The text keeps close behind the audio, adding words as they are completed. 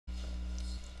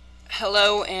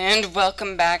Hello and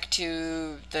welcome back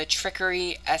to the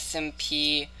Trickery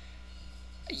Smp.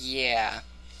 Yeah,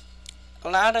 a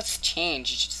lot has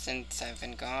changed since I've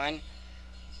been gone.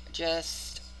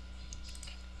 Just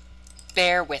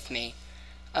bear with me.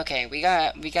 Okay, we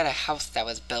got a house that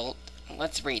was built.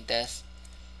 Let's read this.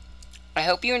 I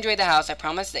hope you enjoy the house. I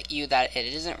promise that it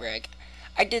isn't rigged.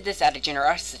 I did this out of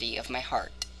generosity of my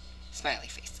heart. Smiley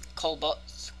face.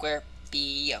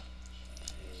 CobaltScorpio.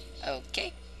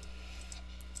 Okay.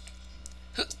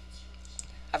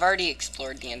 I've already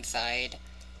explored the inside.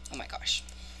 Oh my gosh.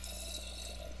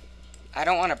 I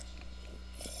don't want to...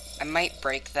 I might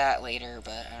break that later,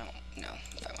 but I don't know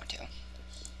if I want to.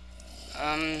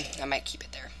 I might keep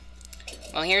it there.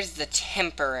 Well, here's the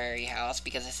temporary house,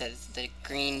 because it says the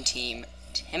green team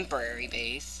temporary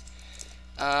base.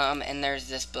 And there's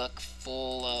this book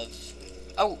full of...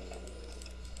 Oh!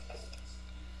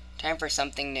 Time for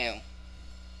something new.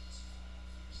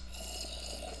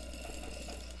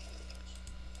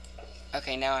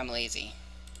 Okay, now I'm lazy.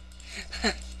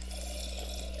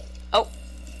 Oh!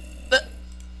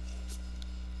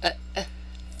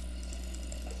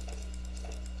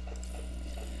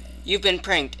 You've been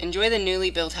pranked. Enjoy the newly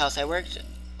built house. I worked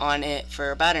on it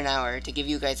for about an hour to give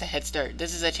you guys a head start.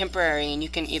 This is a temporary, and you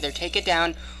can either take it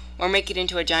down or make it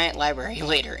into a giant library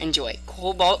later. Enjoy.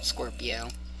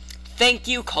 CobaltScorpio. Thank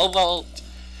you, Cobalt!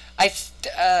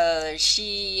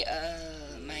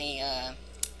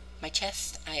 My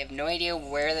chest, I have no idea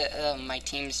where my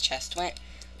team's chest went,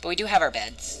 but we do have our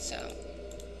beds, so,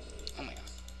 oh my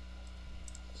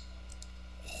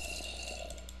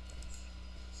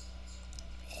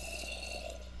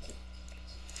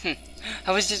god.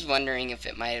 I was just wondering if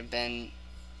it might have been,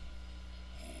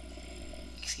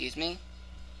 excuse me?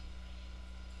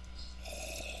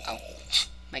 Oh,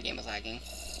 my game was lagging.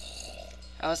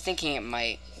 I was thinking it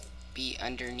might be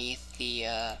underneath the,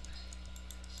 oh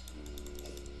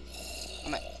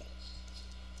my...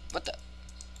 What the...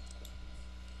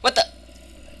 What the...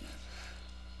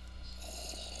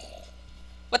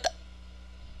 What the...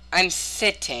 I'm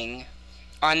sitting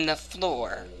on the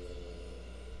floor.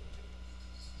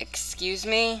 Excuse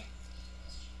me?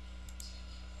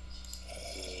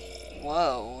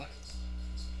 Whoa.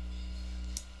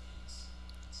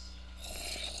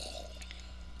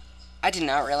 I did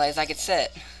not realize I could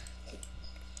sit.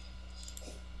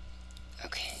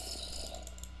 Okay.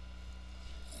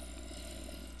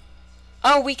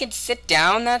 Oh, we can sit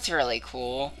down? That's really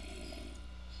cool.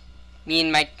 Me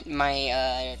and my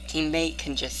teammate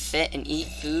can just sit and eat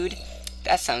food?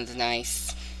 That sounds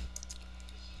nice.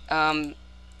 There's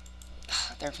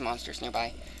monsters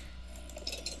nearby.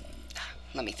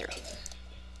 Let me through.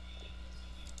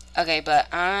 Okay,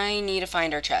 but I need to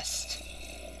find our chest.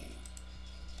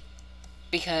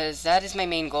 Because that is my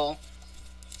main goal.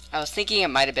 I was thinking it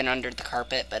might have been under the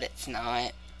carpet, but it's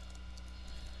not.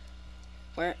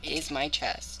 Where is my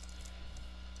chest?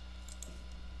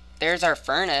 There's our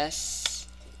furnace.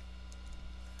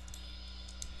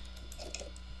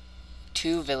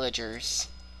 2 villagers.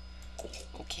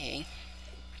 Okay.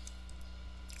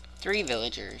 3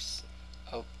 villagers.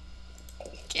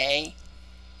 Okay.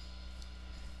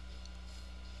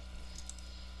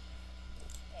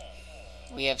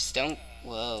 We have stone...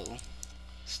 Whoa.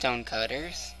 Stone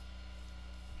cutters.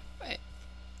 Wait.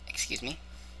 Excuse me.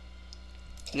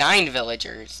 9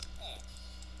 villagers.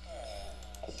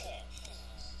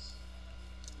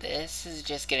 This is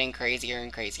just getting crazier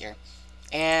and crazier.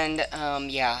 And,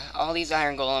 yeah, all these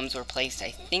iron golems were placed,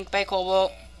 I think, by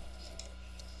Cobalt.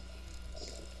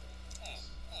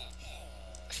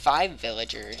 5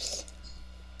 villagers.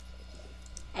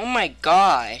 Oh my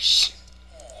gosh.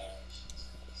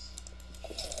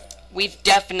 We've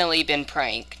definitely been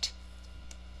pranked.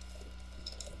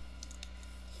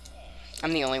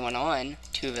 I'm the only one on.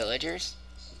 2 villagers.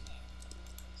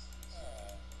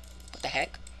 What the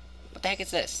heck? What the heck is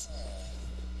this?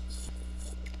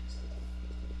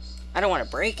 I don't want to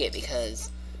break it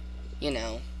because, you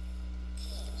know.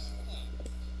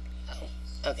 Oh,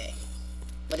 okay.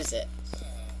 What is it?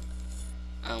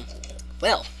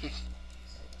 Well.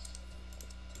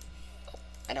 Oh,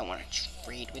 I don't want to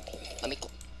trade with you. Let me...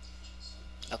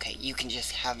 Okay, you can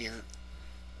just have your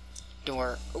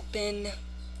door open.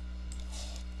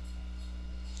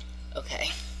 Okay.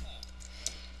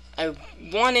 I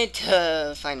wanted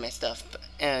to find my stuff, but,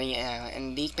 yeah,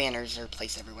 and these banners are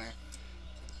placed everywhere.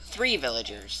 3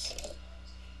 villagers.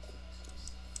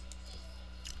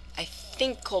 I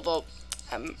think Cobalt...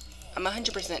 I'm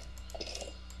 100%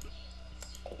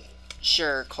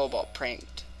 sure Cobalt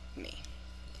pranked me.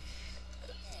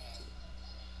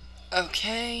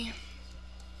 Okay.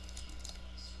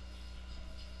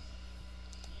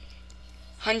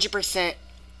 100%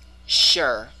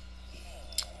 sure.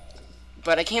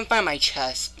 But I can't find my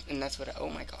chest, and that's what oh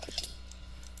my gosh.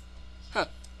 Huh.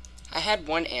 I had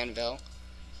one anvil,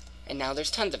 and now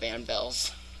there's tons of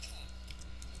anvils.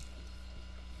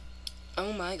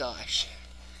 Oh my gosh.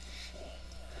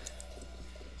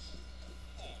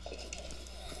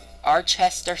 Our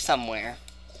chests are somewhere.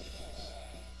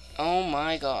 Oh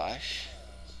my gosh.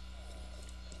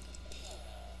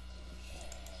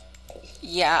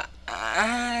 Yeah,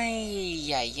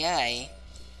 ay.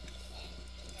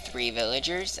 3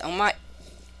 villagers. Oh my.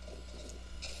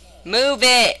 Move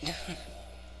it!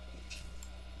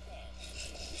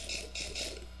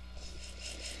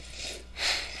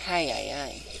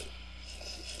 Ay.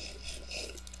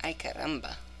 Ay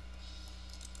caramba.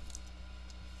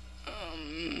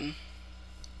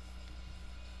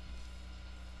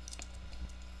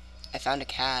 I found a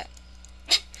cat.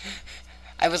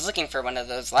 I was looking for one of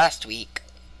those last week,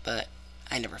 but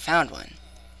I never found one.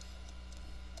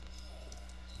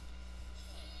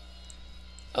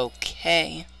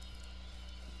 Okay.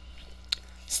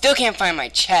 Still can't find my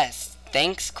chest.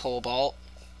 Thanks, Cobalt.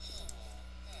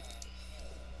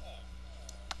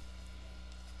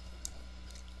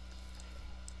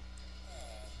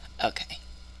 Okay.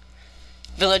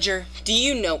 Villager, do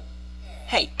you know...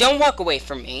 Hey, don't walk away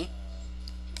from me.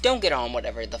 Don't get on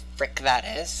whatever the frick that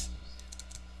is.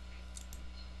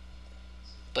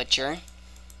 Butcher.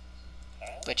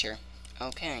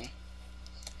 Okay.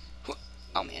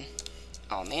 Oh, man.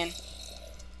 Oh,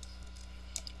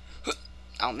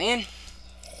 man.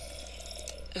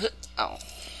 Oh.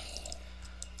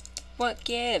 What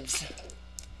gives?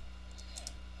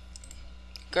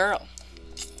 Girl.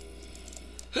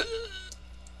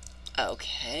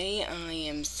 Okay, I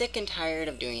am sick and tired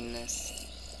of doing this.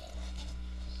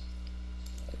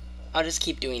 I'll just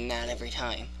keep doing that every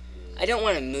time. I don't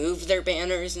want to move their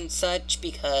banners and such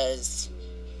because...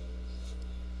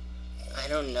 I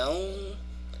don't know.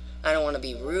 I don't want to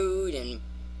be rude and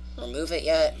remove it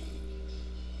yet.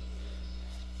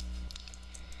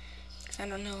 Because I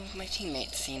don't know if my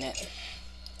teammates seen it.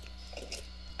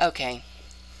 Okay.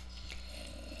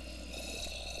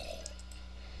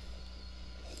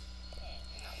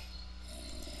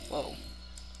 Whoa.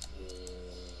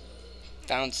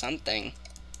 Found something.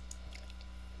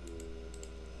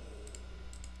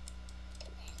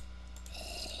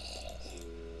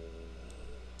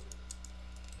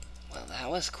 Well, that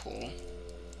was cool.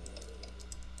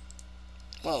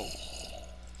 Whoa.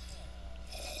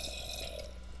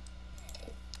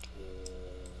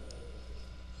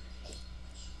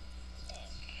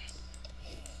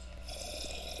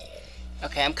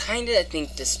 Okay, I'm kinda, I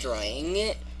think, destroying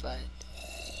it, but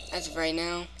as of right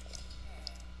now,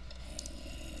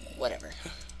 whatever.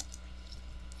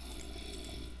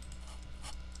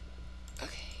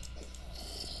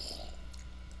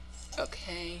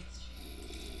 Okay.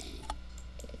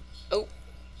 Oh,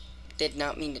 did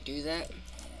not mean to do that.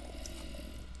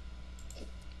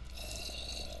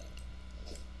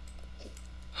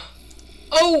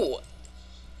 Oh!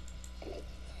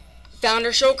 Found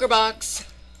her shulker box.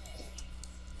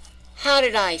 How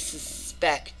did I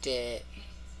suspect it?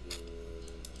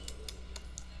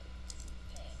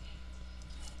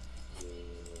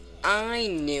 I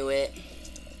knew it.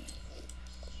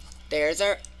 There's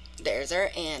our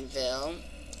anvil.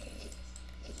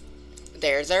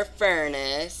 There's our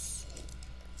furnace.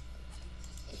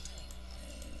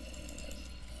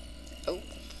 Oh.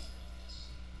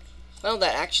 Well,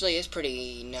 that actually is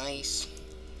pretty nice.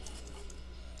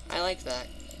 I like that.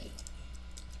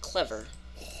 Clever.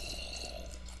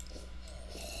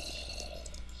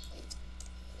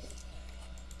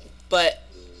 But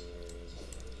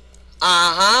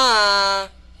aha!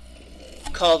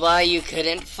 Cobalt, you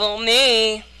couldn't fool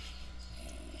me.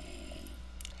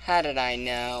 How did I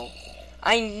know?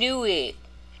 I knew it.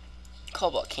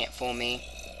 Cobalt can't fool me.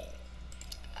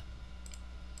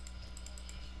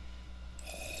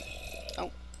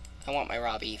 Oh, I want my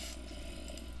raw beef.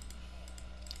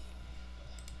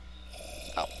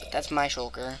 Oh, but that's my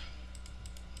shulker.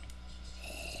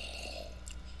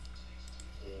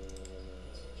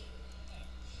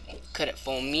 Couldn't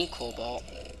fool me, Cobalt.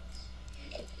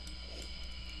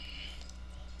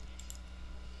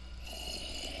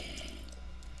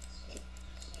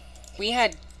 We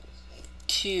had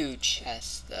 2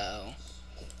 chests, though.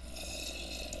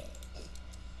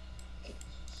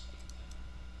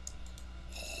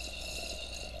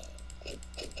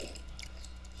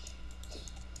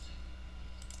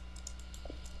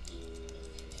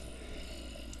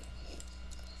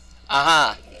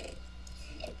 Aha!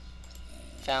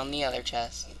 Found the other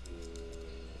chest.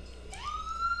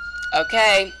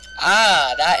 Okay,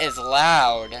 Ah, that is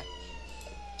loud.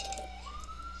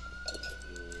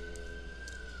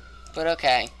 But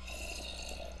okay.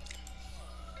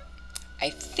 I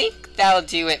think that'll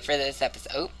do it for this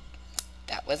episode. Oh,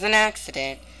 that was an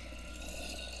accident.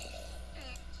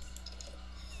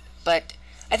 But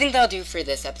I think that'll do for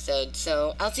this episode.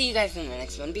 So I'll see you guys in the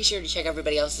next one. Be sure to check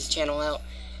everybody else's channel out.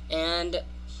 And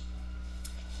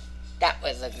that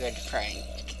was a good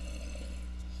prank.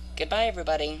 Goodbye,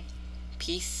 everybody.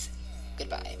 Peace.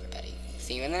 Goodbye, everybody.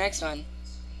 See you in the next one.